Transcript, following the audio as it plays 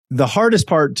the hardest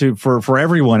part for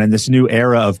everyone in this new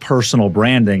era of personal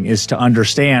branding is to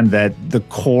understand that the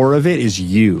core of it is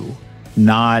you,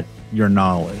 not your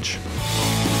knowledge.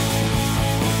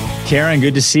 Karen,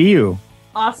 good to see you.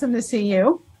 Awesome to see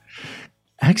you.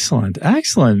 Excellent.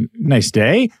 Nice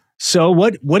day. So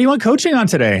what do you want coaching on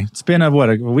today? It's been a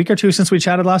week or two since we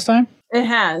chatted last time? It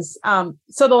has.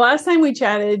 So the last time we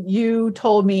chatted, you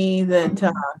told me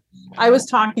that I was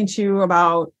talking to you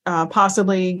about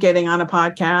possibly getting on a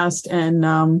podcast. And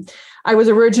I was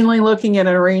originally looking at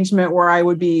an arrangement where I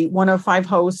would be one of 5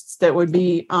 hosts that would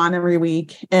be on every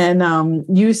week. And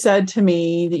you said to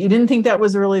me that you didn't think that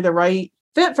was really the right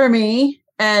fit for me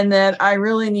and that I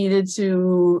really needed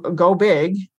to go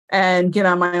big and get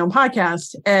on my own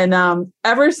podcast. And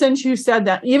ever since you said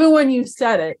that, even when you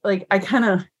said it, like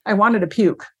I wanted to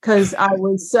puke because I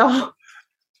was so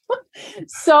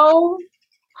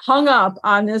hung up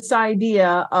on this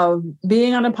idea of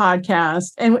being on a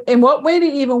podcast. And what made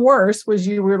it even worse was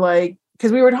you were like,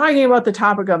 because we were talking about the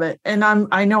topic of it. And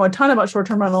I know a ton about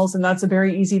short-term rentals, and that's a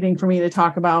very easy thing for me to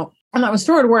talk about. And that was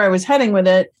sort of where I was heading with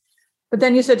it. But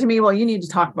then you said to me, well, you need to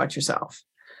talk about yourself,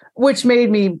 which made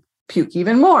me puke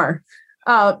even more.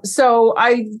 So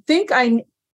I think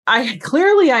I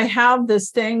clearly have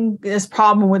this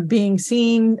problem with being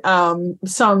seen,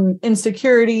 some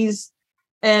insecurities.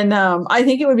 And I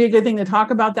think it would be a good thing to talk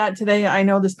about that today. I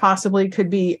know this possibly could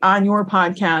be on your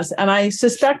podcast. And I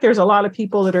suspect there's a lot of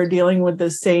people that are dealing with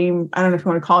the same, I don't know if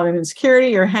you want to call it an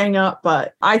insecurity or hang up,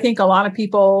 but I think a lot of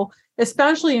people,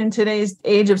 especially in today's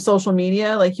age of social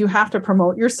media, like you have to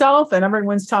promote yourself and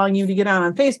everyone's telling you to get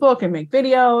on Facebook and make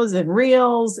videos and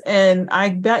reels. And I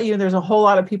bet you there's a whole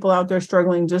lot of people out there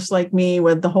struggling just like me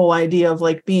with the whole idea of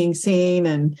like being seen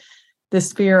and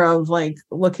this fear of like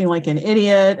looking like an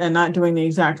idiot and not doing the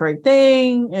exact right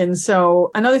thing. And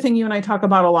so another thing you and I talk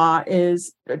about a lot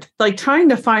is like trying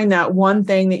to find that one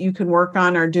thing that you can work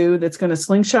on or do that's going to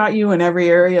slingshot you in every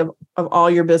area of all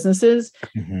your businesses.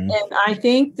 Mm-hmm. And I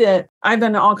think that I've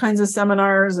been to all kinds of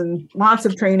seminars and lots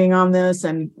of training on this.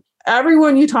 And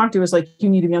everyone you talk to is like, you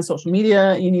need to be on social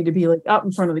media. You need to be like up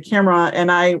in front of the camera. And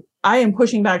I am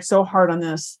pushing back so hard on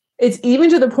this. It's even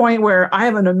to the point where I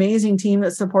have an amazing team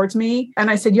that supports me.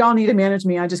 And I said, y'all need to manage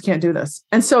me. I just can't do this.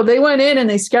 And so they went in and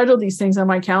they scheduled these things on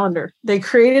my calendar. They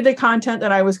created the content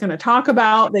that I was going to talk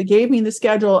about. They gave me the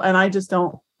schedule and I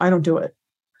don't do it.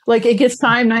 Like it gets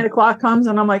time, 9:00 comes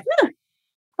and I'm like,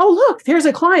 oh, look, there's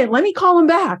a client. Let me call him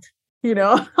back.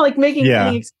 Like making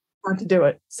any excuse not to do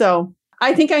it. So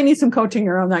I think I need some coaching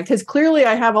around that because clearly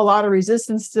I have a lot of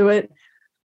resistance to it.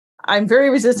 I'm very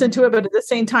resistant to it, but at the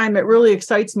same time, it really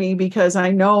excites me because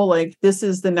I know like this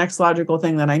is the next logical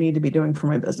thing that I need to be doing for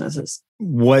my businesses.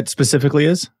 What specifically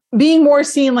is? Being more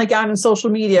seen like out in social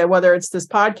media, whether it's this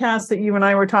podcast that you and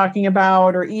I were talking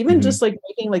about, or even just like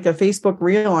making like a Facebook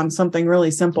reel on something really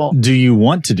simple. Do you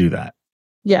want to do that?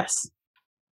 Yes.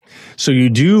 So you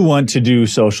do want to do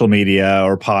social media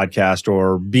or podcast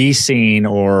or be seen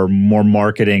or more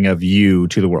marketing of you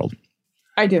to the world?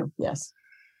 I do. Yes.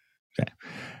 Okay.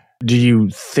 Do you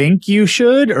think you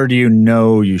should or do you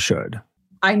know you should?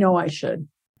 I know I should.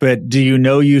 But do you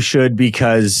know you should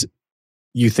because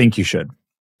you think you should?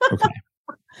 Okay.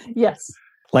 Yes.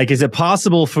 Like, is it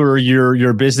possible for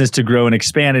your business to grow and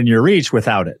expand in your reach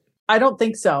without it? I don't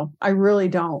think so. I really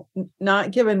don't.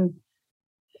 Not given.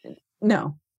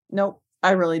 No, I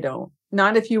really don't.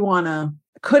 Not if you want to.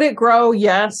 Could it grow?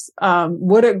 Yes.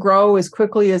 Would it grow as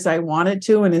quickly as I want it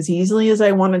to and as easily as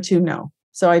I wanted to? No.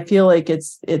 So I feel like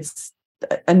it's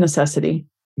a necessity.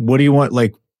 What do you want?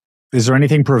 Like, is there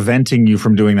anything preventing you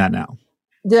from doing that now?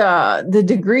 The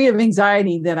degree of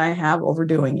anxiety that I have over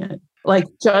doing it, like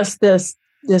just this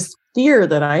fear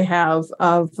that I have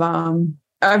of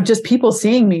just people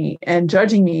seeing me and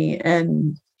judging me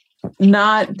and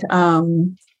not.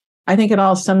 I think it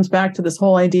all stems back to this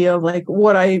whole idea of like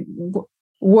what I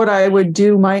would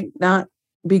do might not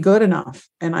be good enough,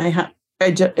 and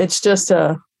it's just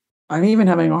I'm even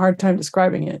having a hard time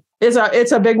describing it.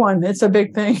 It's a big one. It's a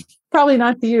big thing. Probably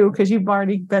not to you because you've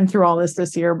already been through all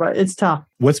this year, but it's tough.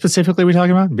 What specifically are we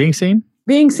talking about? Being seen?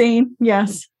 Being seen,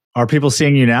 yes. Are people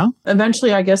seeing you now?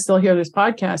 Eventually, I guess they'll hear this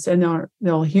podcast and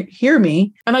they'll hear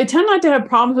me. And I tend not to have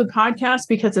problems with podcasts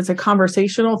because it's a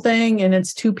conversational thing and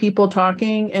it's two people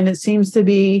talking. And it seems to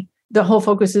be the whole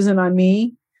focus isn't on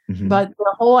me. Mm-hmm. But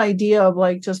the whole idea of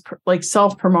like just like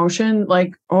self-promotion,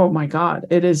 like, oh my God,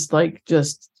 it is like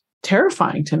just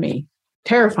terrifying to me.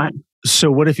 Terrifying. So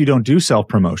what if you don't do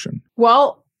self-promotion?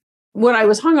 Well, what I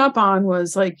was hung up on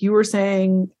was like you were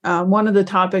saying, one of the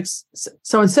topics.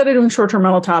 So instead of doing short-term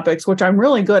rental topics, which I'm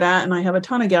really good at, and I have a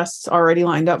ton of guests already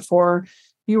lined up for,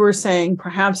 you were saying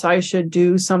perhaps I should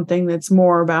do something that's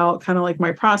more about kind of like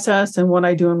my process and what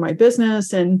I do in my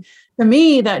business. And to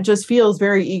me, that just feels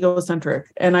very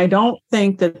egocentric. And I don't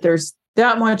think that there's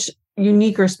that much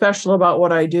unique or special about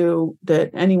what I do that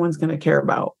anyone's going to care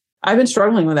about. I've been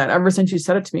struggling with that ever since you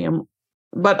said it to me.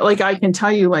 But like, I can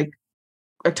tell you like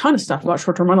a ton of stuff about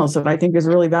short-term rentals that I think is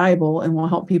really valuable and will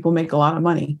help people make a lot of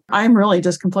money. I'm really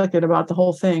just conflicted about the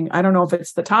whole thing. I don't know if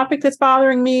it's the topic that's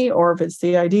bothering me or if it's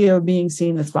the idea of being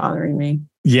seen that's bothering me.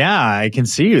 Yeah, I can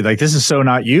see you. Like, this is so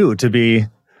not you to be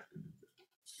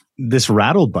this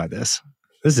rattled by this.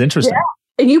 This is interesting. Yeah.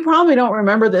 And you probably don't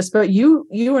remember this, but you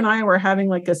and I were having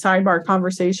like a sidebar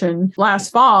conversation last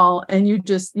fall, and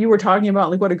you were talking about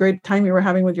like what a great time you were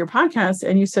having with your podcast.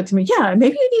 And you said to me, yeah,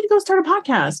 maybe you need to go start a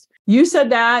podcast. You said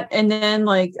that. And then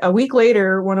like a week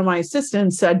later, one of my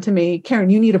assistants said to me, Karen,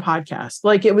 you need a podcast.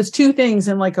 Like it was two things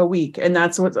in like a week. And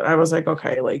that's what I was like,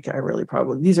 okay, like I really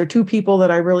probably, these are two people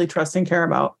that I really trust and care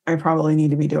about. I probably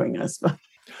need to be doing this.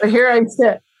 But here I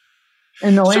sit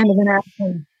in the land of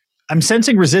inaction. I'm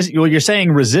sensing you're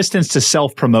saying resistance to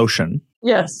self-promotion.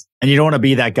 Yes. And you don't want to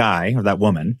be that guy or that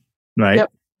woman, right?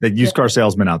 Yep. That used car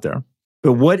salesman out there.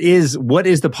 But what is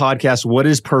the podcast? What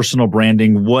is personal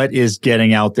branding? What is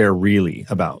getting out there really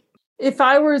about? If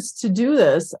I was to do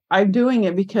this, I'm doing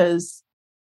it because,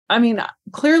 I mean,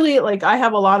 clearly, like I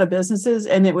have a lot of businesses,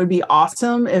 and it would be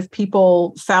awesome if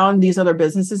people found these other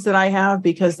businesses that I have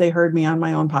because they heard me on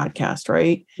my own podcast,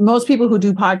 right? Most people who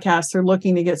do podcasts are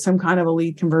looking to get some kind of a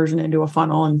lead conversion into a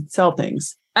funnel and sell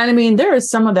things. And I mean, there is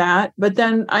some of that, but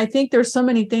then I think there's so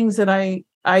many things that I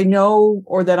know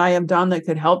or that I have done that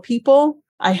could help people.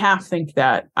 I half think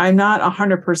that. I'm not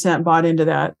 100% bought into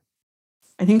that.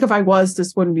 I think if I was,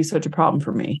 this wouldn't be such a problem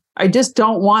for me. I just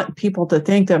don't want people to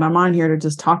think that I'm on here to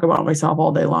just talk about myself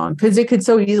all day long, because it could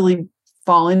so easily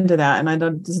fall into that. And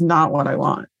that's not what I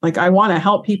want. Like, I want to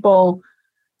help people.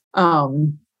 I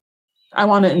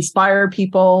want to inspire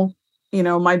people. You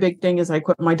know, my big thing is I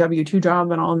quit my W-2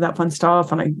 job and all of that fun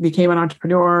stuff. And I became an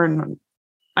entrepreneur, and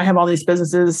I have all these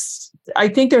businesses. I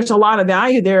think there's a lot of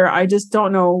value there. I just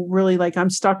don't know really, like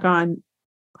I'm stuck on,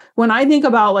 when I think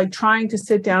about like trying to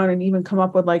sit down and even come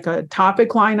up with like a topic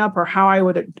lineup or how I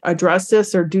would address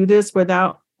this or do this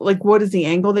without like, what is the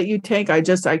angle that you take? I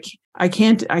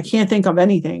can't think of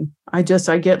anything. I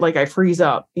get like, I freeze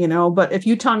up, you know, but if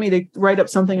you tell me to write up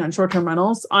something on short-term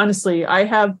rentals, honestly, I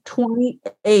have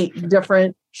 28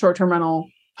 different short-term rental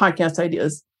podcast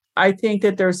ideas. I think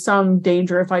that there's some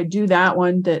danger if I do that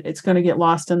one, that it's going to get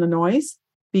lost in the noise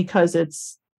because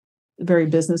it's very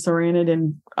business oriented,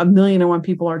 and 1,000,001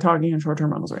 people are talking in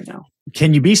short-term rentals right now.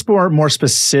 Can you be more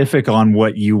specific on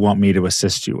what you want me to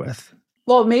assist you with?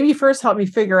 Well, maybe first help me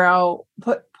figure out,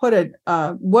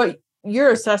 what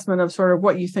your assessment of sort of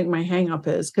what you think my hang up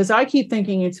is. Because I keep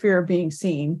thinking it's fear of being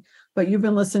seen, but you've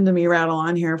been listening to me rattle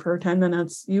on here for 10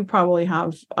 minutes. You probably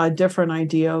have a different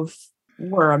idea of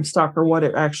where I'm stuck or what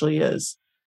it actually is.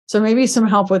 So maybe some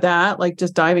help with that, like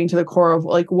just diving to the core of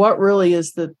like, what really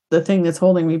is the thing that's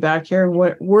holding me back here, and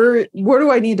where do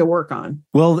I need to work on?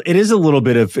 Well, it is a little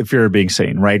bit of fear of being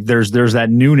seen, right? There's that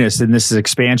newness, and this is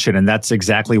expansion, and that's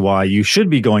exactly why you should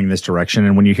be going in this direction.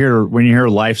 And when you hear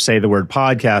life say the word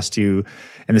podcast to you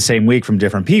in the same week from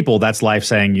different people, that's life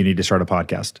saying you need to start a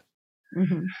podcast.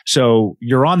 Mm-hmm. So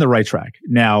you're on the right track.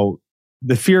 Now,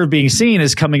 the fear of being seen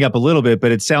is coming up a little bit,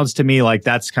 but it sounds to me like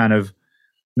that's kind of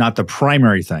not the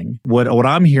primary thing. What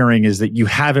I'm hearing is that you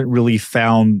haven't really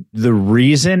found the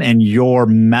reason and your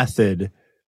method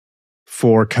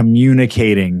for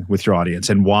communicating with your audience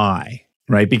and why,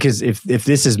 right? Because if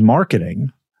this is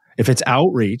marketing, if it's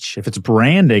outreach, if it's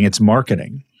branding, it's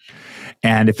marketing.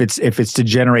 And if it's to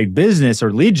generate business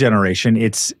or lead generation,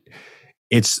 it's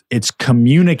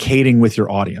communicating with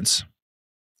your audience.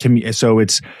 So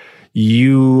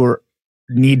you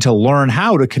need to learn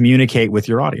how to communicate with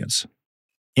your audience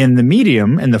in the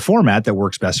medium and the format that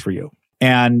works best for you.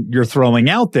 And you're throwing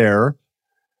out there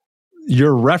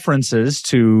your references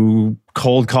to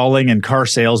cold calling and car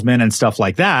salesmen and stuff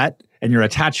like that, and you're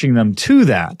attaching them to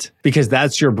that because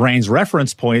that's your brain's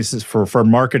reference points for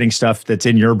marketing stuff that's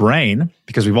in your brain,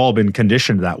 because we've all been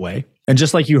conditioned that way. And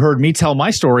just like you heard me tell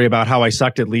my story about how I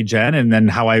sucked at lead gen and then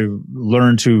how I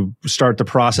learned to start the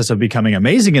process of becoming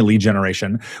amazing at lead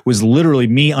generation, was literally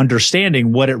me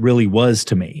understanding what it really was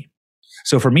to me.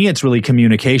 So for me, it's really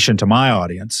communication to my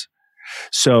audience.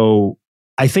 So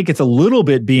I think it's a little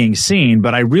bit being seen,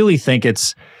 but I really think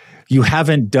it's you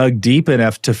haven't dug deep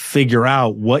enough to figure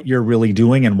out what you're really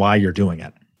doing and why you're doing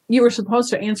it. You were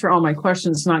supposed to answer all my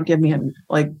questions, not give me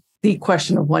the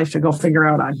question of life to go figure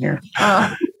out on here.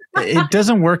 It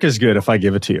doesn't work as good if I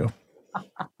give it to you.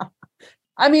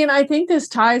 I mean, I think this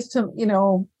ties to,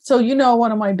 so,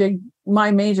 one of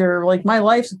my major, like my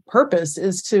life's purpose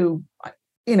is to,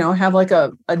 have like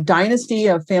a dynasty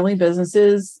of family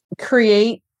businesses,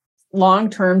 create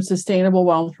long-term sustainable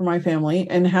wealth for my family,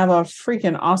 and have a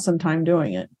freaking awesome time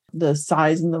doing it. The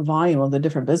size and the volume of the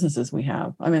different businesses we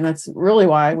have. I mean, that's really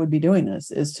why I would be doing this,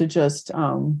 is to just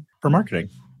for marketing.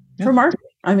 Yeah. For marketing.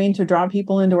 I mean, to draw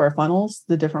people into our funnels,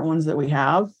 the different ones that we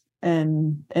have,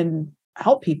 and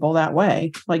help people that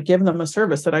way, like give them a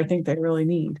service that I think they really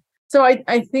need. So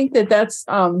I think that's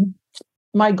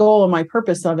my goal and my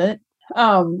purpose of it,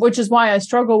 which is why I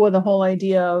struggle with the whole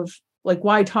idea of like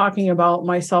why talking about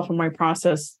myself and my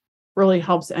process really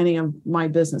helps any of my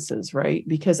businesses, right?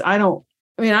 Because I don't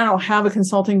have a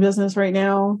consulting business right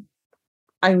now.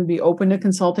 I would be open to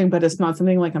consulting, but it's not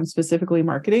something like I'm specifically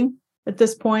marketing at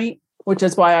this point, which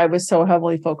is why I was so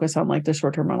heavily focused on like the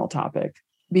short-term rental topic,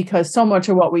 because so much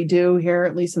of what we do here,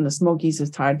 at least in the Smokies, is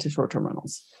tied to short-term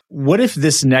rentals. What if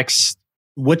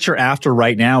what you're after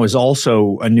right now is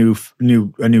also a new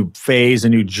phase, a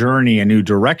new journey, a new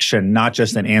direction, not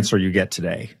just an answer you get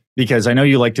today? Because I know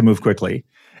you like to move quickly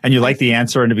and you like the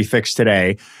answer and to be fixed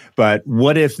today. But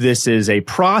what if this is a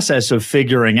process of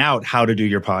figuring out how to do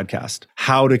your podcast,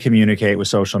 how to communicate with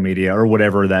social media or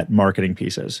whatever that marketing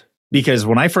piece is? Because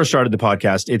when I first started the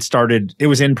podcast, it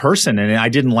was in person and I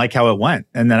didn't like how it went.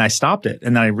 And then I stopped it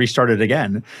and then I restarted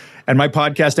again. And my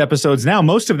podcast episodes now,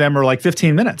 most of them are like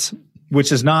 15 minutes,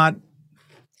 which is not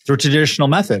the traditional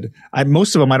method.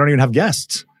 Most of them, I don't even have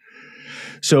guests.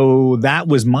 So that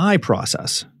was my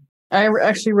process. I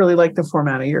actually really like the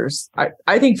format of yours.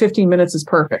 I think 15 minutes is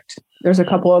perfect. There's a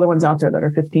couple other ones out there that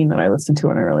are 15 that I listen to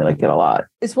and I really like it a lot.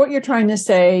 It's what you're trying to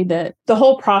say, that the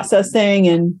whole process thing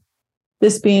and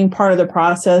this being part of the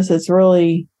process, it's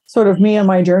really sort of me on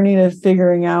my journey to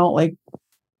figuring out like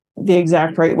the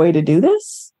exact right way to do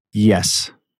this. Yes.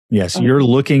 Okay. You're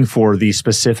looking for the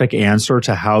specific answer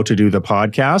to how to do the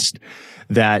podcast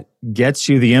that gets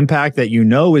you the impact that you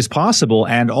know is possible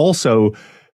and also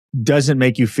doesn't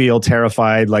make you feel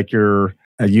terrified like you're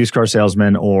a used car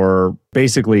salesman, or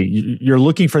basically you're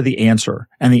looking for the answer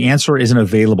and the answer isn't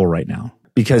available right now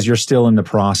because you're still in the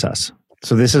process.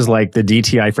 So this is like the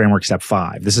DTI framework, step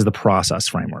 5. This is the process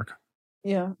framework.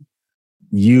 Yeah.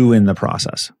 You in the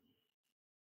process.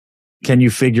 Can you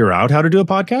figure out how to do a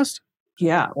podcast?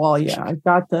 Yeah. Well, yeah, I've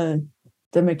got the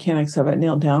mechanics of it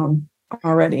nailed down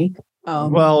already.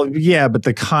 Well, yeah, but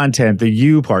the content, the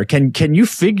you part, can you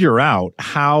figure out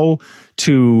how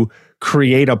to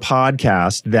create a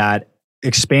podcast that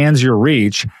expands your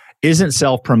reach, isn't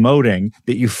self-promoting,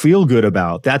 that you feel good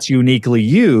about, that's uniquely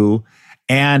you,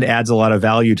 and adds a lot of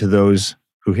value to those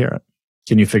who hear it?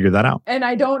 Can you figure that out? And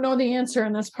I don't know the answer,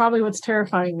 and that's probably what's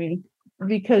terrifying me.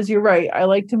 Because you're right. I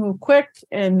like to move quick.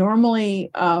 And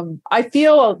normally I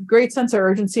feel a great sense of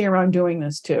urgency around doing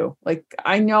this too. Like,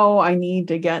 I know I need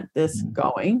to get this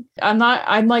going.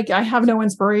 I have no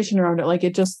inspiration around it. Like,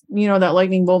 it just, that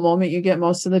lightning bolt moment you get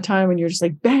most of the time and you're just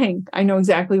like, bang, I know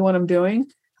exactly what I'm doing.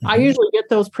 Mm-hmm. I usually get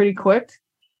those pretty quick,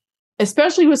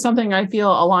 especially with something I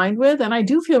feel aligned with. And I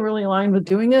do feel really aligned with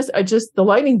doing this. The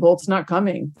lightning bolt's not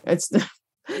coming.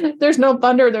 There's no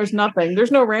thunder. There's nothing.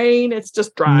 There's no rain. It's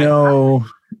just dry. No,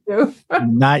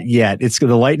 not yet.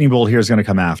 The lightning bolt here is going to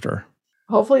come after.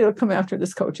 Hopefully it'll come after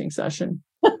this coaching session.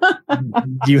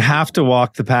 You have to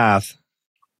walk the path.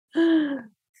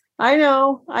 I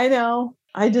know.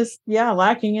 I just,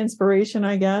 lacking inspiration,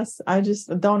 I guess. I just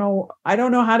don't know. I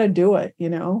don't know how to do it,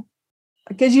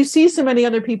 because you see so many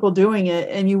other people doing it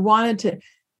and you wanted to.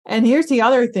 And here's the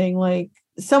other thing, like,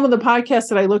 some of the podcasts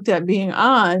that I looked at being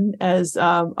on as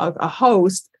a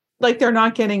host, like, they're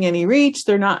not getting any reach.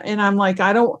 They're not. And I'm like,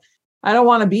 I don't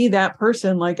want to be that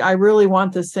person. Like, I really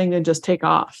want this thing to just take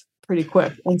off pretty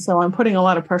quick. And so I'm putting a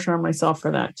lot of pressure on myself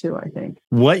for that too, I think.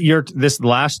 This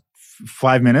last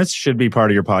 5 minutes should be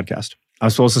part of your podcast. I'm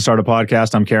supposed to start a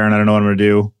podcast. I'm Karen. I don't know what I'm going to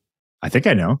do. I think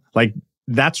I know. Like,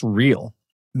 that's real.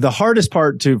 The hardest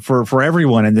part for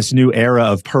everyone in this new era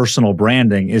of personal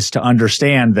branding is to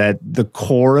understand that the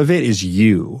core of it is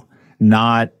you,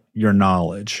 not your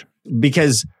knowledge,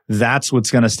 because that's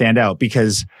what's going to stand out.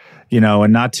 Because,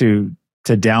 and not to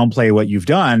downplay what you've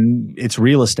done, it's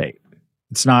real estate.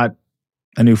 It's not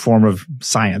a new form of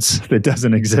science that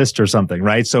doesn't exist or something,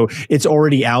 right? So it's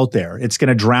already out there. It's going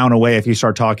to drown away if you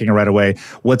start talking right away.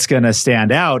 What's going to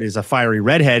stand out is a fiery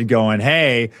redhead going,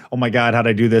 hey, oh my God, how'd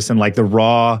I do this? And like the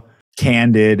raw,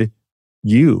 candid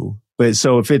you. But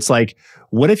so if it's like,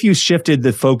 what if you shifted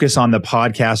the focus on the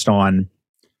podcast on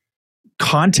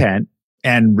content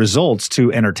and results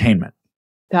to entertainment?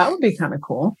 That would be kind of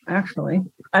cool, actually.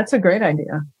 That's a great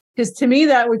idea. Because to me,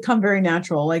 that would come very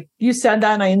natural. Like you said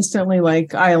that, and I instantly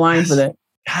I aligned with it.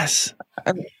 Yes.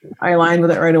 I aligned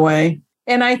with it right away.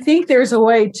 And I think there's a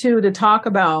way too to talk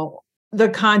about the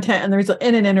content, and there's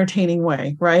in an entertaining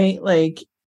way, right? Like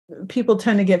people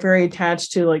tend to get very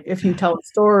attached to like if you tell a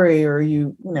story or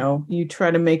you try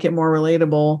to make it more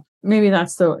relatable. Maybe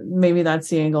that's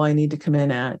the angle I need to come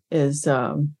in at is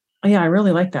I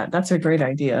really like that. That's a great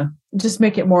idea. Just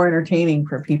make it more entertaining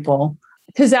for people.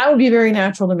 Because that would be very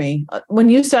natural to me. When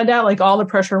you said that, like all the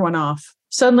pressure went off.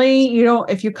 Suddenly,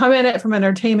 if you come in it from an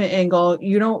entertainment angle,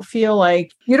 you don't feel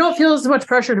as much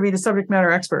pressure to be the subject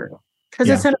matter expert because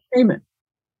it's entertainment,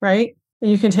 right? And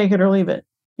you can take it or leave it.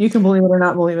 You can believe it or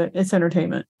not believe it. It's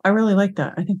entertainment. I really like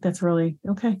that. I think that's really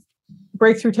okay.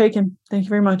 Breakthrough taken. Thank you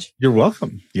very much. You're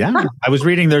welcome. Yeah. I was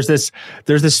reading, there's this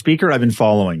speaker I've been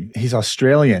following. He's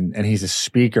Australian and he's a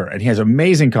speaker and he has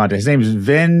amazing content. His name is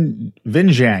Vin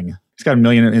Zhang. He's got 1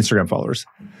 million Instagram followers.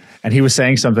 And he was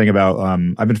saying something about,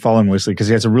 I've been following him loosely because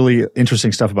he has a really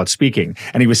interesting stuff about speaking.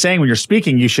 And he was saying when you're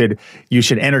speaking, you should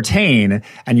entertain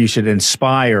and you should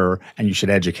inspire and you should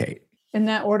educate. In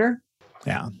that order?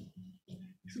 Yeah.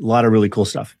 A lot of really cool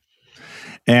stuff.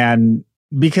 And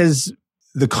because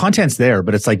the content's there,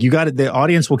 but it's like the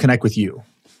audience will connect with you.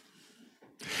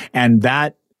 And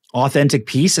that authentic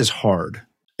piece is hard.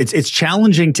 It's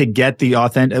challenging to get the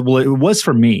authentic, well, it was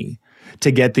for me,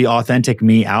 to get the authentic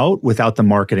me out without the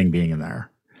marketing being in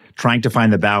there. Trying to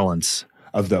find the balance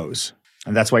of those.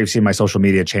 And that's why you've seen my social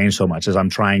media change so much as I'm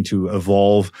trying to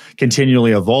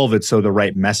continually evolve it so the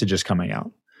right message is coming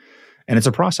out. And it's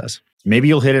a process. Maybe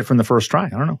you'll hit it from the first try. I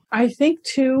don't know. I think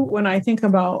too, when I think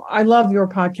about, I love your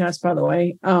podcast, by the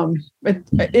way.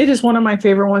 It is one of my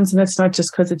favorite ones, and it's not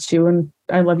just because it's you and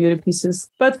I love you to pieces.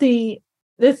 But the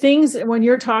things when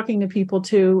you're talking to people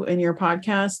too in your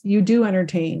podcast, you do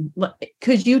entertain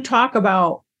because you talk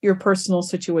about your personal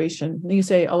situation. You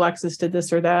say Alexis did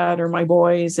this or that, or my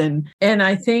boys. And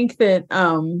I think that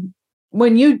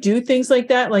when you do things like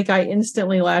that, like I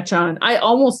instantly latch on. I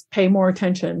almost pay more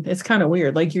attention. It's kind of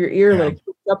weird. Like your ear like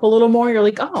up a little more. You're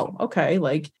like, oh, okay.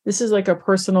 Like this is like a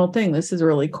personal thing. This is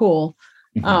really cool.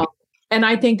 Mm-hmm. And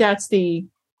I think that's the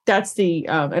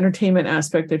entertainment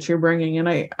aspect that you're bringing. And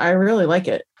I really like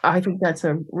it. I think that's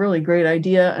a really great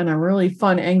idea and a really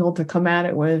fun angle to come at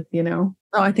it with, So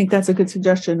I think that's a good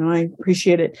suggestion and I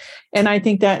appreciate it. And I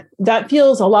think that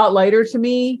feels a lot lighter to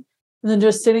me than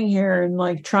just sitting here and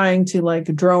like trying to like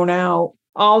drone out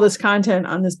all this content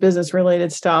on this business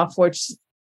related stuff, which,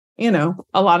 a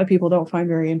lot of people don't find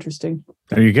very interesting.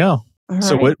 There you go.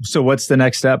 So what's the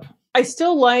next step? I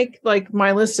still like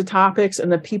my list of topics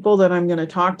and the people that I'm going to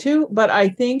talk to, but I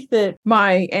think that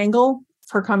my angle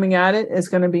for coming at it is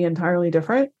going to be entirely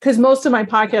different because most of my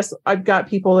podcasts, I've got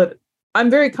people that I'm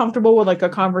very comfortable with like a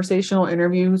conversational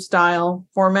interview style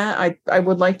format. I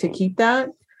would like to keep that.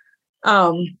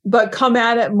 But come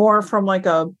at it more from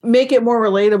make it more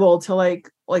relatable to like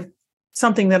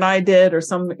something that I did or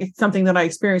something that I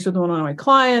experienced with one of my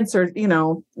clients or,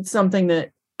 something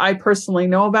that I personally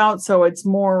know about. So it's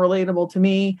more relatable to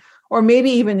me or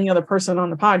maybe even the other person on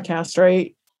the podcast.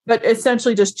 Right. But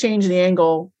essentially just change the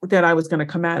angle that I was going to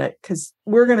come at it because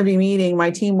we're going to be meeting.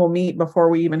 My team will meet before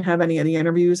we even have any of the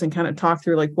interviews and kind of talk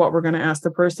through like what we're going to ask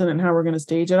the person and how we're going to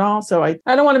stage it all. So I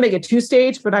don't want to make it too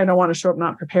staged, but I don't want to show up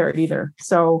not prepared either.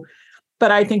 So,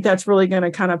 but I think that's really going to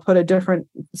kind of put a different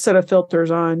set of filters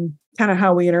on kind of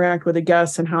how we interact with the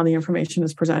guests and how the information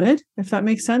is presented, if that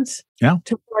makes sense. Yeah.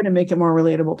 To try to make it more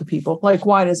relatable to people. Like,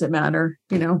 why does it matter?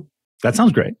 That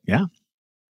sounds great. Yeah.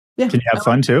 Yeah. Can you have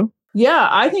fun too? Yeah,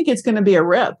 I think it's going to be a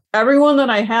rip. Everyone that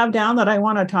I have down that I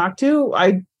want to talk to,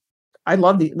 I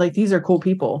love these are cool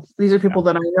people. These are people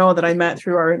that I know that I met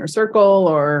through our inner circle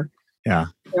or I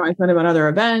met them at other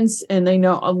events and they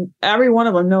know every one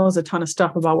of them knows a ton of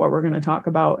stuff about what we're going to talk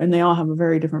about. And they all have a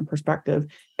very different perspective.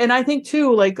 And I think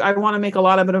too, I want to make a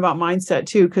lot of it about mindset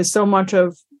too, because so much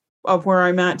of where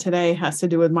I'm at today has to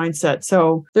do with mindset.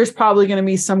 So there's probably going to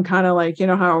be some kind of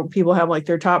how people have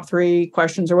their top 3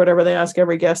 questions or whatever they ask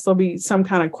every guest. There'll be some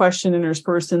kind of question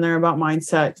interspersed in there about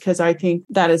mindset because I think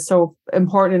that is so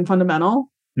important and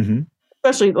fundamental,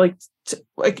 especially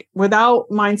without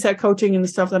mindset coaching and the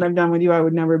stuff that I've done with you, I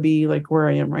would never be where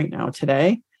I am right now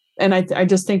today. And I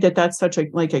just think that that's such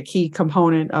a key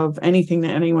component of anything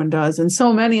that anyone does. And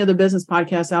so many of the business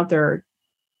podcasts out there,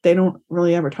 they don't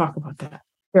really ever talk about that.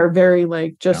 They're very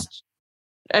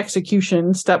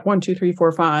execution, step 1, 2, 3,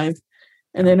 4, 5.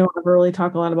 And they don't ever really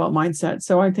talk a lot about mindset.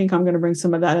 So I think I'm going to bring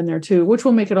some of that in there too, which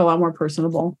will make it a lot more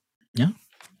personable. Yeah.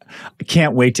 I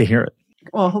can't wait to hear it.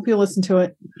 Well, I hope you'll listen to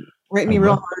it. Rate me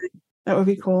real high. That would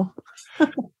be cool.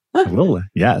 I will.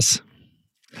 Yes.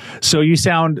 So you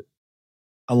sound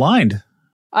aligned.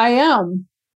 I am.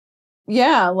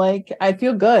 Yeah, like I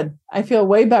feel good. I feel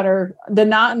way better. The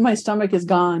knot in my stomach is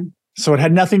gone. So it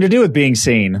had nothing to do with being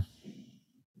seen.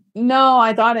 No,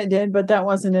 I thought it did, but that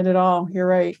wasn't it at all. You're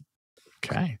right.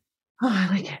 Okay. Oh, I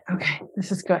like it. Okay.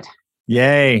 This is good.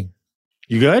 Yay.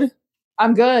 You good?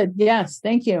 I'm good. Yes.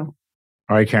 Thank you.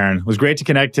 All right, Karen. It was great to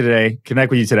connect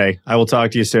with you today. I will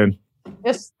talk to you soon.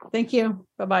 Yes. Thank you.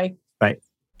 Bye-bye. Bye.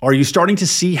 Are you starting to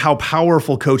see how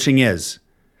powerful coaching is?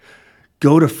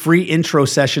 Go to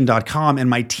freeintrosession.com and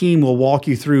my team will walk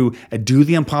you through a Do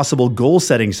the Impossible goal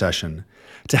setting session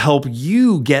to help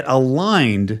you get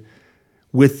aligned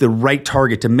with the right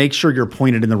target to make sure you're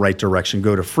pointed in the right direction.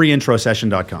 Go to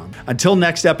freeintrosession.com. Until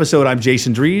next episode, I'm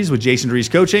Jason Drees with Jason Drees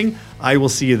Coaching. I will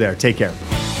see you there. Take care.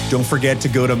 Don't forget to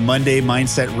go to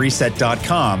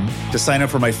MondayMindsetReset.com to sign up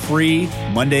for my free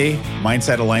Monday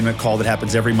Mindset Alignment call that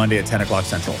happens every Monday at 10 o'clock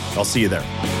Central. I'll see you there.